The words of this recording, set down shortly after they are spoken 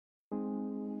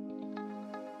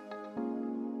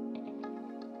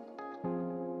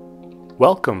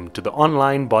Welcome to the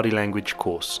online body language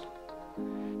course.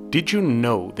 Did you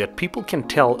know that people can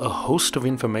tell a host of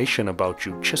information about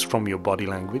you just from your body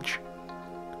language?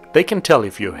 They can tell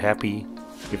if you're happy,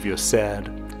 if you're sad,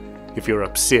 if you're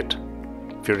upset,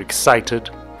 if you're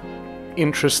excited,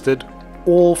 interested,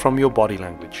 all from your body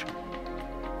language.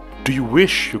 Do you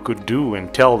wish you could do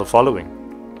and tell the following?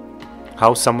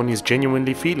 How someone is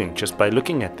genuinely feeling just by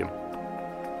looking at them.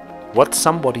 What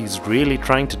somebody is really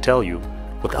trying to tell you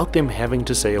without them having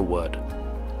to say a word.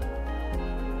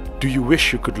 Do you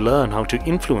wish you could learn how to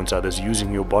influence others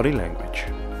using your body language?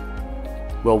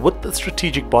 Well, with the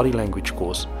Strategic Body Language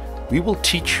course, we will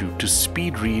teach you to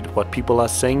speed read what people are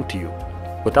saying to you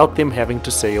without them having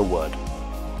to say a word.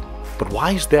 But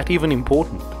why is that even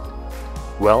important?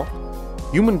 Well,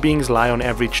 human beings lie on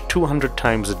average 200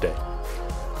 times a day.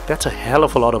 That's a hell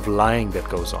of a lot of lying that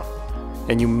goes on.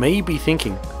 And you may be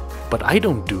thinking, but I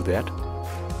don't do that.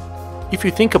 If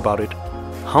you think about it,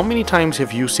 how many times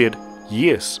have you said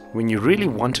yes when you really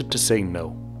wanted to say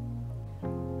no?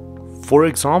 For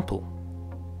example,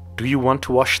 do you want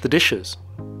to wash the dishes?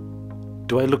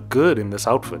 Do I look good in this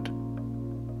outfit?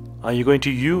 Are you going to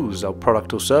use our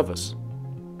product or service?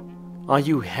 Are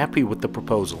you happy with the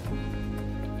proposal?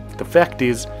 The fact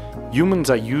is, humans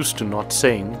are used to not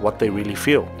saying what they really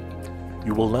feel.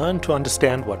 You will learn to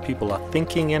understand what people are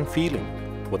thinking and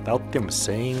feeling without them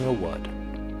saying a word.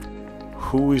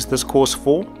 Who is this course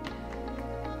for?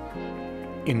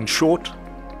 In short,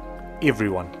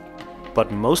 everyone.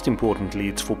 But most importantly,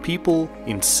 it's for people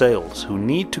in sales who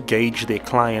need to gauge their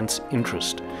clients'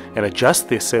 interest and adjust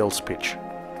their sales pitch.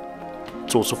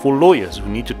 It's also for lawyers who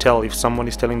need to tell if someone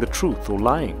is telling the truth or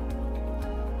lying.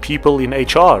 People in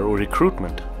HR or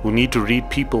recruitment who need to read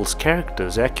people's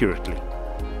characters accurately.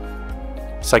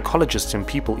 Psychologists and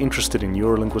people interested in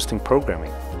neurolinguistic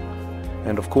programming.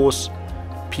 And of course,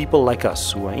 people like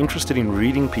us who are interested in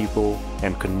reading people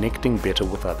and connecting better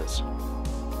with others.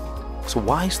 So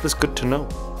why is this good to know?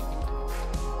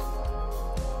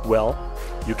 Well,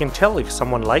 you can tell if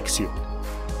someone likes you,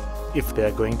 if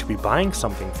they're going to be buying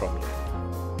something from you,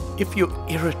 if you're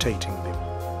irritating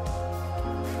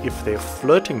them, if they're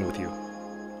flirting with you,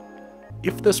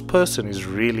 if this person is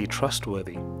really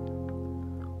trustworthy,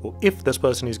 or if this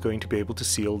person is going to be able to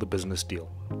seal the business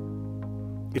deal.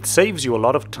 It saves you a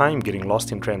lot of time getting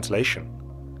lost in translation.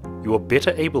 You are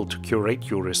better able to curate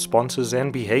your responses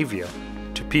and behavior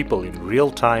to people in real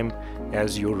time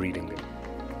as you're reading them.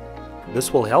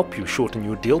 This will help you shorten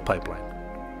your deal pipeline.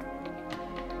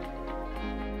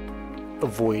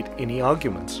 Avoid any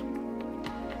arguments.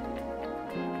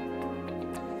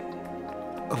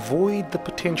 Avoid the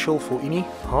potential for any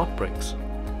heartbreaks.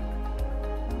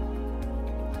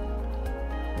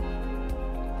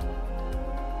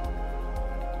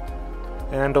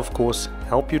 And of course,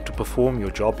 help you to perform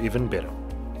your job even better.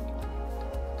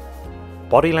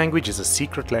 Body language is a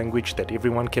secret language that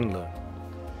everyone can learn.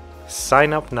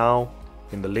 Sign up now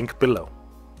in the link below.